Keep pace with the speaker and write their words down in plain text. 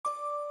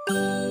On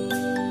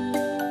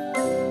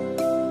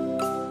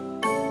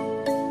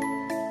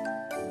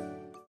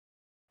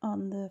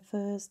the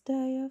first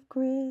day of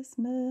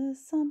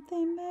Christmas,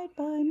 something made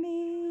by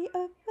me,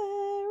 a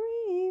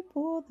fairy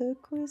for the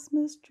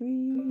Christmas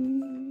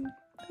tree.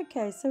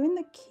 Okay, so in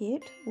the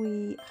kit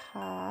we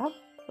have,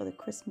 for the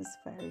Christmas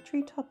fairy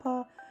tree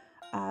topper,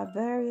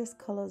 various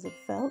colours of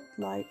felt,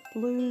 like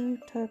blue,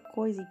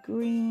 turquoisey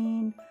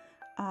green,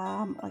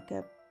 like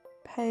a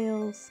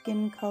pale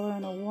skin colour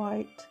and a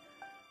white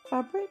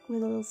fabric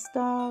with a little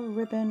star,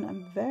 ribbon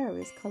and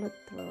various coloured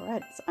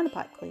threads and a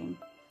pipe clean.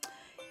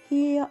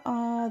 Here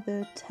are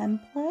the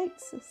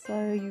templates,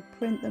 so you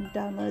print them,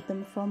 download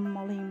them from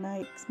Mollie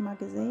Makes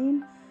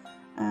magazine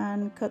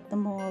and cut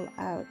them all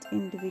out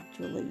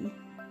individually.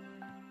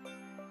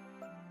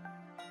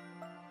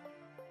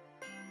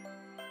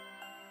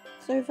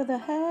 So for the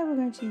hair we're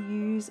going to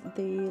use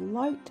the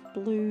light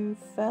blue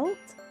felt,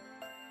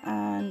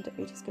 and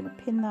we're just going to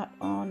pin that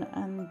on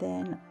and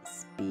then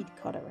speed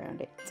cut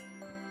around it.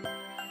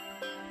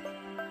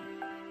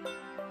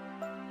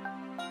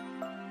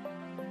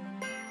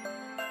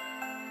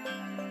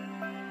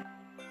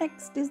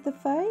 Next is the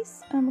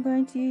face, and we're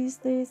going to use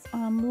this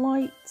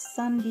light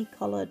sandy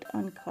coloured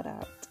and cut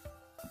out.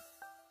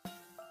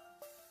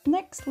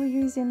 Next we're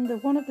using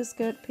one of the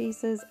skirt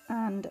pieces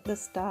and the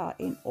star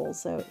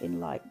also in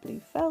light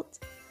blue felt,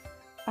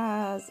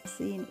 as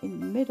seen in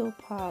the middle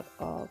part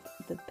of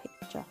the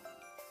picture.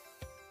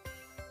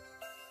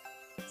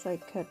 So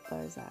cut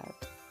those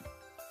out.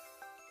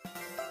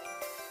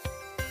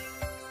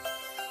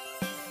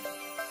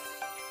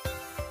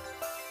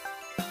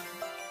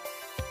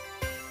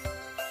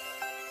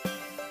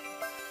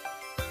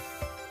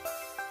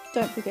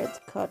 Don't forget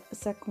to cut the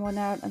second one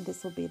out, and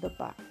this will be the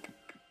back.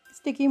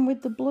 Sticking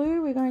with the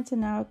blue, we're going to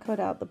now cut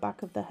out the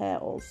back of the hair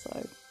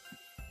also.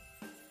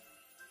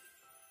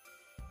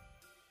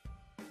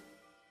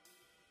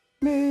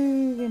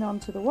 Moving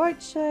on to the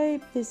white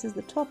shape, this is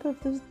the top of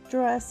the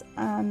dress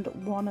and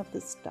one of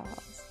the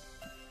stars.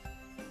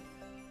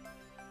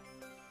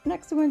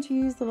 Next we're going to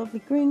use the lovely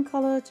green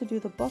colour to do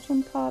the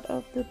bottom part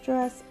of the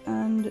dress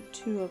and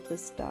two of the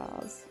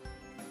stars.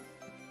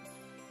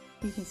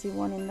 You can see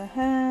one in the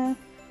hair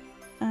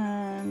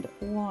and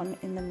one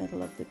in the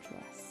middle of the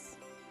dress.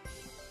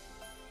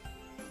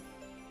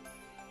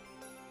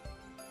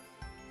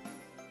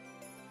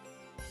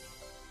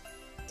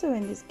 So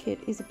in this kit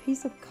is a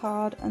piece of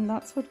card, and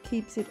that's what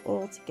keeps it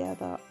all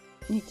together.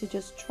 You need to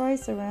just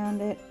trace around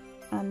it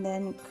and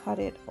then cut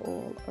it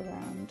all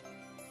around,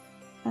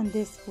 and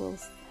this will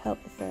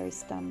help the fairy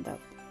stand up.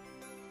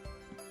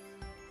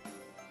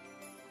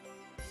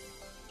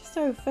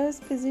 So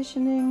first,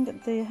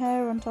 positioning the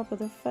hair on top of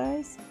the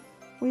face,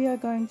 we are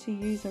going to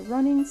use a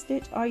running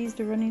stitch. I used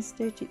a running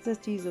stitch, it says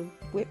to use a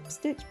whip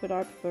stitch, but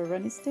I prefer a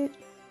running stitch,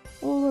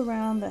 all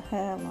around the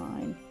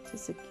hairline to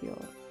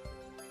secure.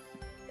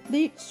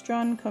 Each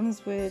strand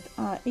comes with,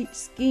 each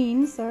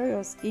skein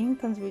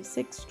comes with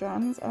 6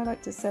 strands. I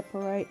like to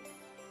separate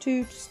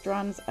 2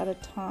 strands at a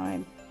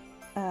time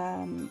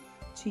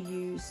to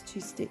use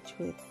to stitch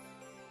with.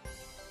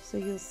 So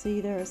you'll see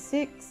there are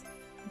 6,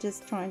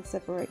 just try and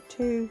separate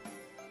 2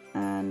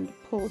 and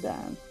pull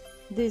down.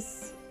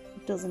 This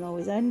doesn't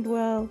always end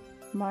well.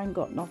 Mine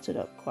got knotted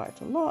up quite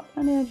a lot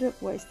and ended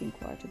up wasting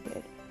quite a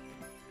bit.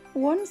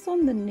 Once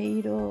on the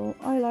needle,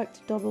 I like to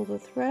double the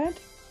thread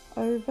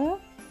over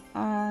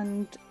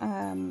and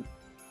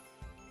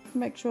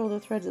make sure all the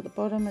threads at the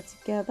bottom are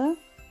together,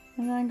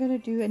 and I'm going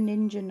to do a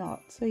ninja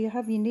knot. So you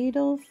have your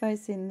needle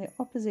facing the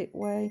opposite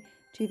way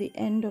to the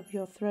end of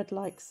your thread,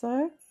 like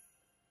so.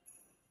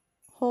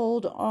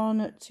 Hold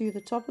on to the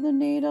top of the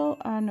needle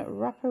and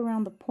wrap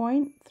around the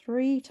point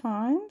 3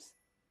 times.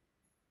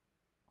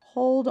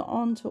 Hold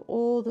on to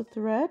all the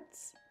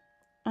threads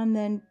and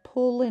then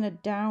pull in a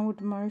downward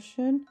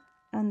motion,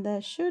 and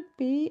there should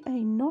be a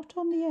knot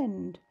on the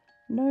end,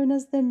 known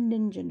as the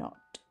ninja knot.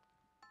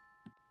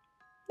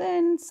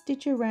 Then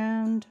stitch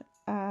around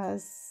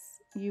as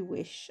you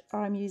wish.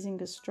 I'm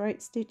using a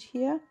straight stitch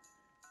here.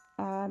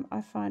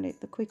 I find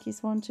it the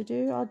quickest one to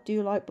do. I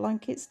do like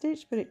blanket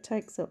stitch, but it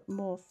takes up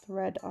more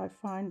thread, I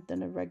find,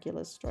 than a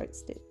regular straight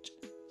stitch.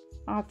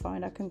 I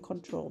find I can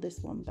control this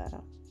one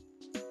better.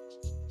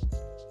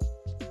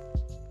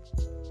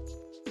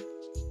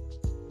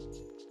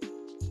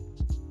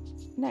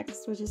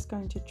 Next, we're just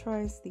going to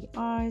trace the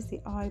eyes,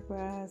 the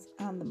eyebrows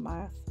and the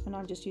mouth, and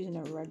I'm just using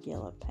a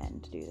regular pen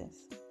to do this.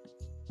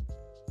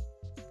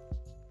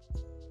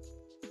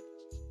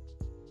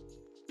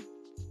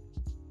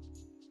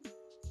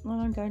 And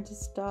I'm going to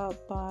start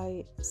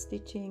by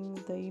stitching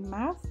the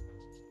mouth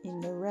in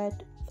the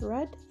red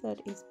thread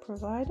that is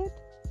provided.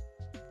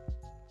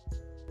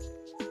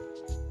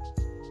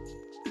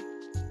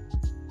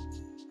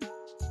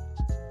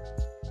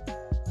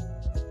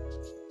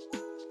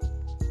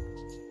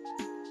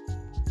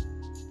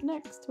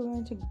 Next we're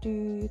going to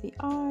do the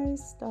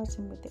eyes,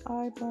 starting with the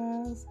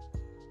eyebrows,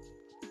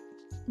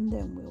 and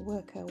then we'll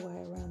work our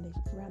way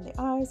around the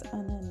eyes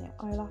and then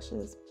the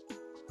eyelashes.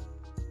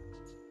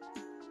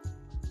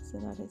 So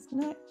that is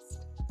next.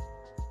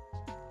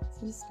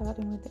 So just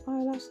starting with the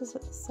eyelashes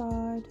at the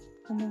side,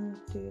 and then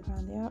do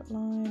around the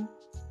outline,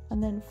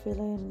 and then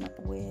fill in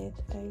with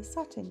a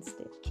satin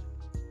stitch.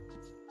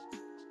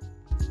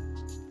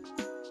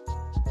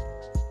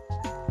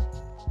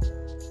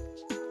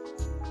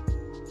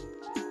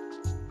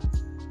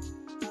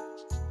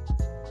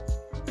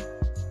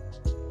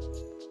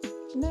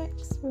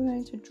 Next, we're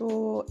going to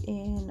draw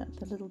in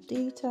the little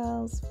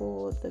details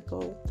for the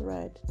gold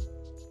thread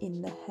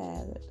in the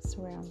hair that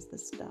surrounds the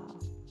star.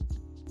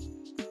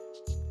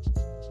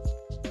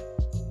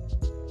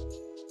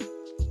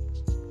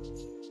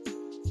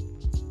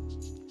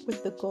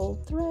 With the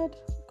gold thread,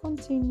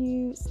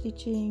 continue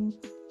stitching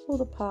all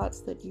the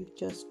parts that you've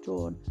just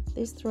drawn.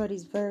 This thread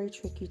is very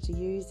tricky to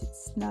use. It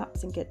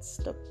snaps and gets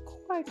stuck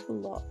quite a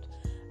lot,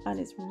 and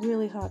it's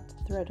really hard to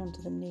thread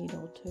onto the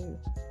needle too.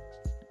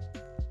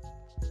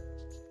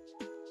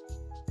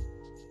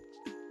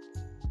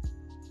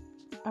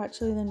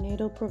 Actually, the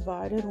needle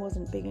provided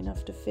wasn't big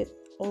enough to fit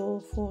all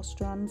 4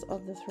 strands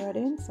of the thread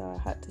in, so I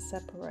had to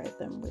separate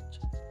them, which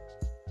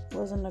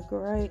wasn't a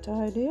great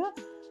idea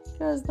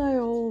because they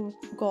all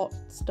got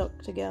stuck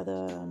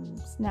together and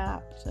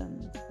snapped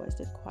and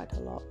wasted quite a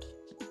lot.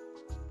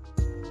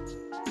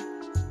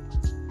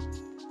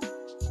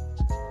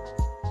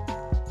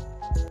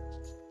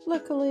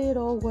 Luckily, it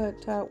all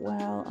worked out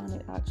well and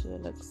it actually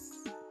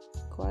looks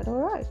quite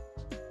alright.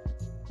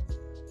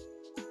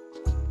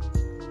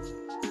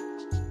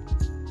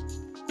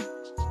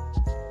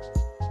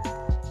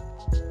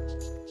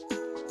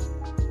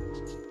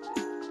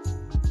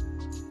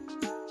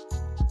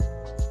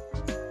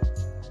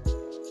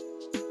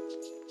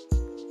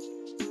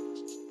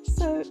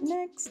 So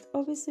next,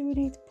 obviously we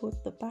need to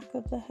put the back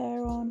of the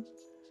hair on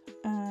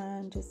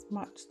and just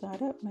match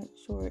that up, make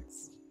sure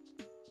it's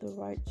the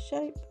right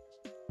shape,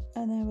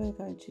 and then we're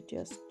going to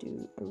just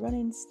do a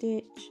running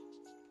stitch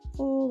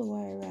all the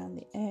way around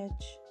the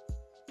edge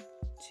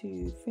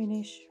to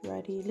finish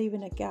ready,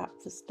 leaving a gap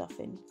for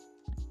stuffing.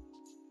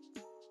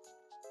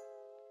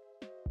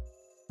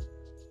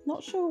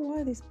 Not sure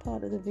why this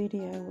part of the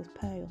video was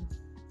pale.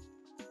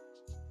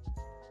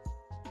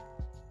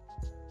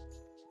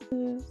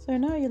 So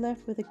now you're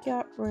left with a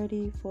gap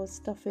ready for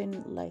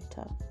stuffing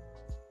later.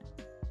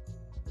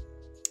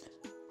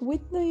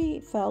 With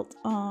the felt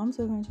arms,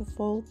 we're going to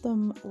fold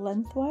them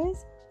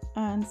lengthwise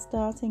and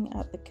starting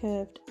at the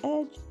curved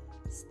edge,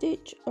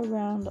 stitch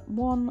around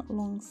one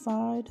long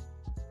side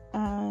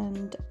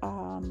and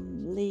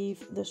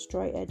leave the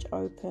straight edge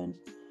open.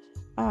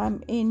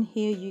 In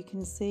here you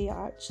can see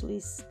I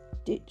actually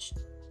stitched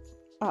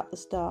at the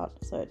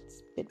start, so it's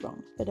a bit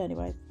wrong, but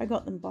anyway, I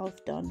got them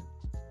both done.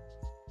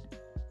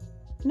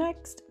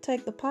 Next,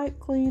 take the pipe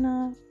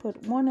cleaner,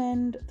 put one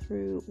end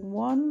through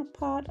one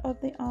part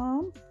of the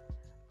arm,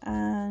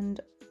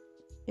 and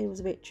it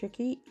was a bit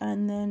tricky,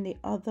 and then the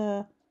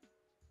other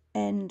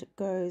end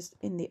goes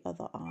in the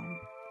other arm.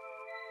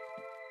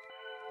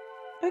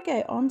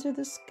 Okay, onto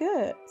the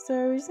skirt. So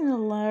we're just going to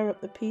layer up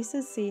the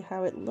pieces, see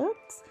how it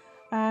looks.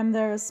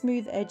 There are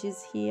smooth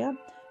edges here,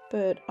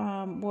 but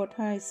what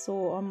I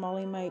saw on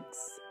Mollie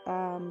Makes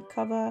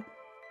cover,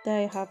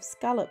 they have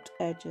scalloped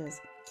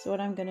edges. So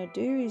what I'm going to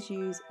do is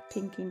use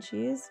pinking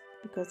shears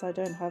because I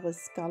don't have a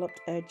scalloped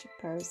edge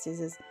pair of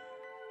scissors,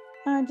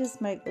 and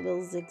just make the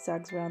little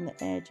zigzags around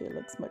the edge. It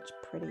looks much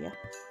prettier.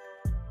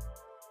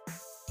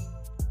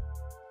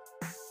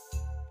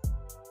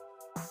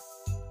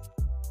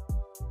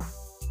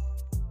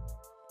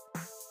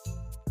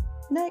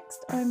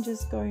 Next, I'm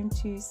just going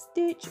to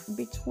stitch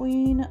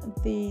between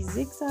the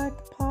zigzag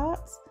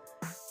parts.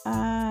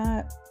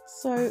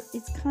 So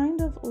it's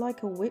kind of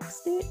like a whip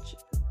stitch,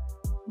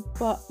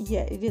 but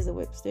yeah, it is a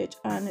whip stitch,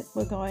 and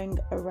we're going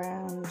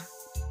around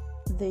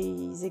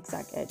the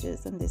zigzag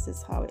edges, and this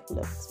is how it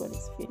looks when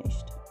it's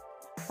finished.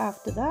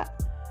 After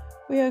that,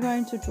 we are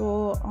going to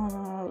draw on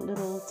our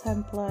little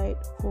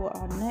template for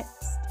our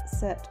next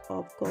set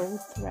of gold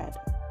thread.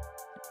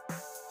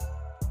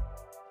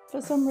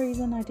 For some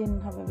reason I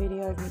didn't have a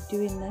video of me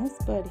doing this,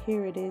 but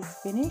here it is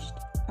finished,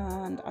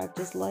 and I've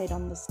just laid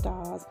on the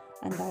stars,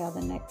 and they are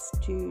the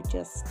next to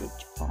just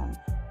stitch on.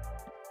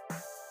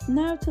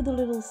 Now to the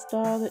little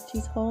star that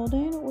she's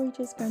holding, we're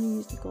just going to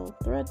use the gold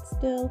thread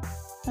still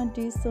and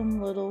do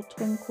some little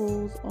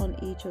twinkles on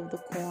each of the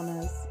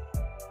corners.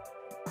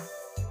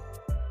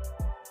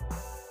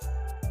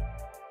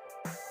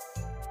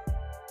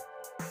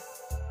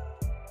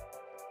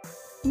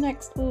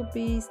 Next we'll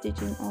be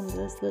stitching on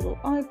this little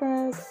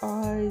eyebrows,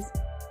 eyes,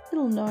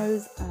 little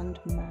nose and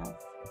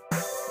mouth.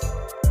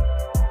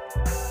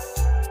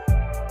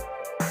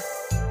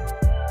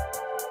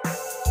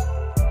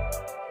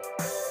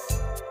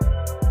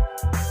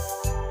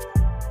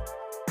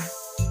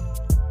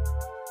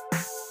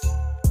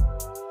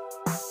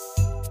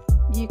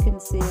 You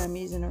can see I'm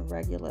using a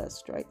regular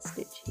straight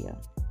stitch here.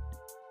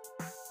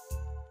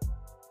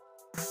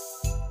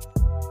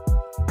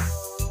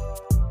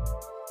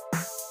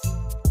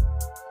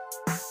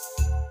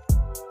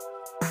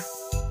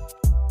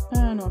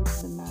 And onto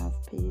the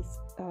mouthpiece,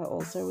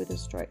 also with a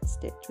straight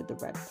stitch with the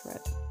red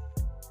thread.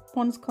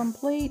 Once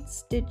complete,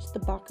 stitch the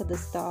back of the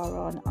star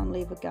on and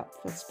leave a gap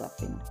for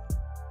stuffing.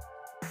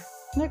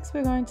 Next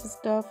we're going to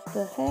stuff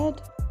the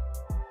head,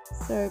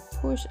 so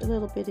push a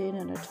little bit in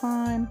at a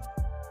time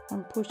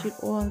and push it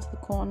all into the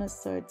corners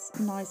so it's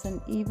nice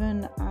and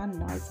even and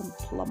nice and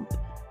plump,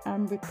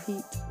 and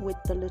repeat with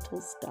the little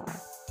star.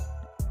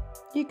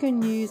 You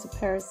can use a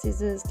pair of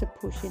scissors to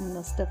push in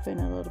the stuffing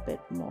a little bit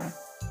more.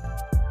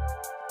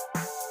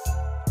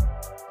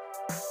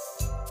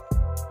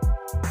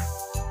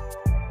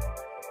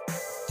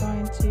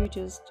 Going to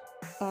just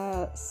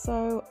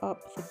sew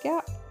up the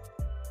gap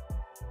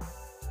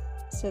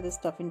so the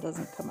stuffing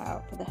doesn't come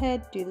out. For the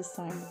head, do the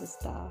same with the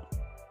star.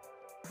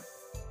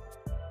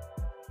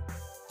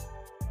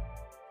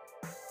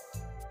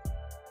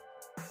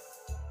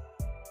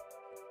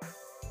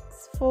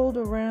 Fold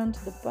around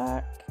to the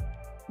back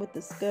with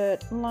the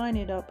skirt, line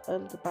it up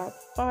at about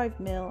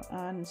 5mm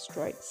and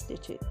straight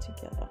stitch it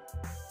together.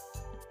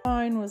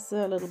 Mine was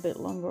a little bit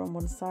longer on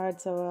one side,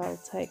 so I'll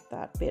take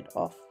that bit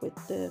off with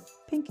the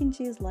pinking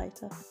shears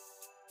later.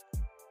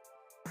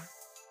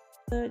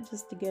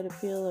 Just to get a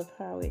feel of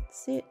how it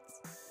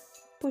sits,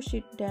 push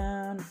it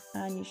down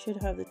and you should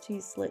have the 2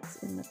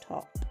 slits in the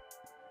top.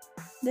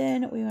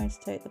 Then we're going to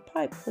take the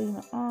pipe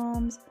cleaner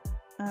arms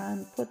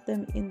and put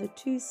them in the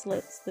 2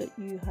 slits that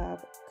you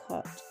have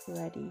cut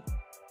ready.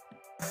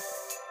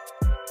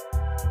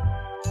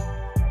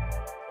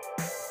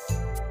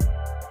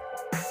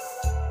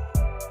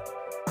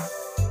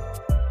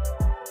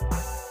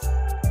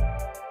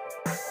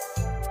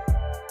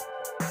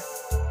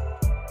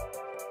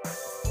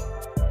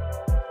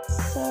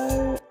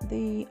 Sew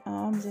the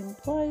arms in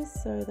place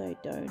so they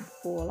don't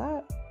fall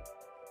out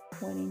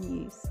when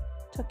in use.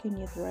 Tuck in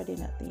your thread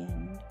in at the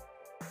end.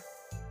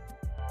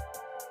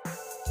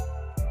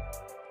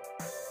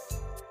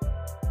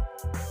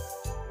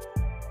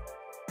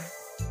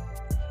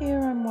 Here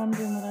I'm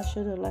wondering when I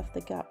should have left the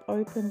gap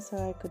open so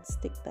I could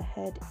stick the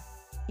head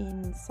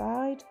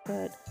inside,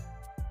 but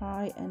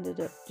I ended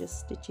up just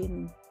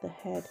stitching the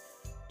head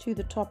to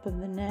the top of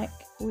the neck,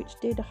 which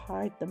did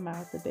hide the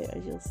mouth a bit,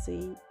 as you'll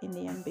see in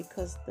the end,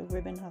 because the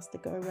ribbon has to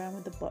go around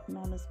with the button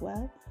on as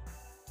well.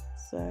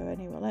 So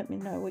anyway, let me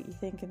know what you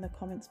think in the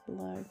comments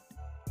below.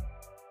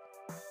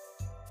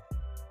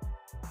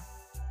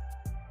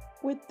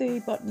 With the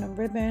button and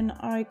ribbon,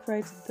 I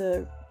created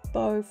the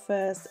bow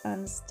first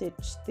and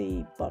stitch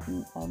the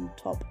button on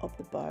top of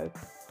the bow,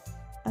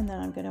 and then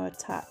I'm going to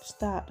attach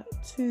that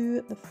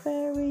to the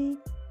fairy,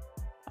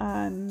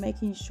 and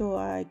making sure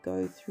I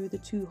go through the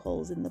 2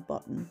 holes in the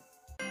button.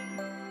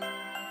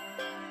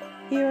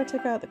 Here I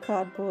took out the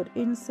cardboard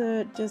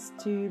insert just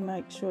to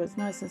make sure it's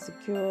nice and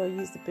secure. I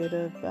used a bit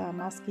of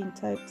masking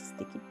tape to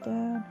stick it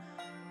down,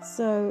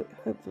 so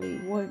hopefully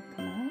it won't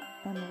come out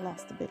and will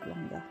last a bit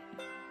longer.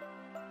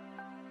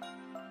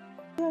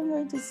 I'm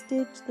going to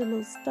stitch the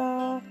little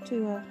star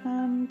to her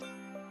hand,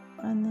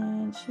 and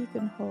then she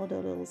can hold a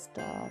little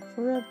star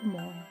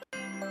forevermore.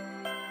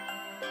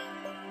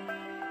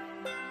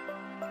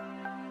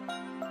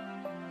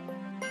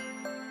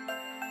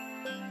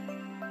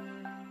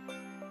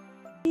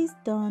 She's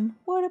done.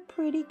 What a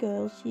pretty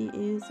girl she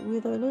is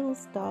with her little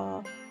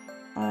star.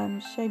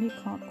 Shame you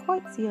can't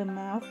quite see her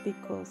mouth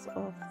because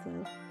of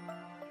the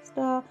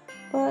star,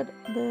 but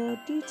the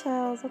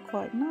details are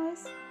quite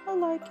nice. I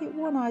like it.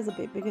 One eye's a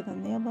bit bigger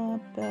than the other,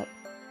 but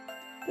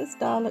the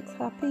star looks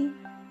happy.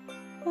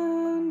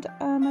 And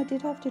I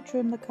did have to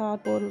trim the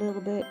cardboard a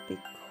little bit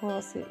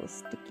because it was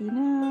sticking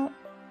out,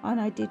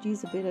 and I did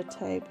use a bit of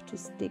tape to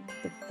stick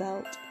the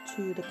felt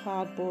to the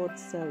cardboard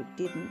so it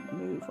didn't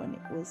move when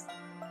it was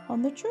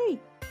on the tree.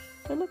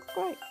 It looks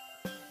great.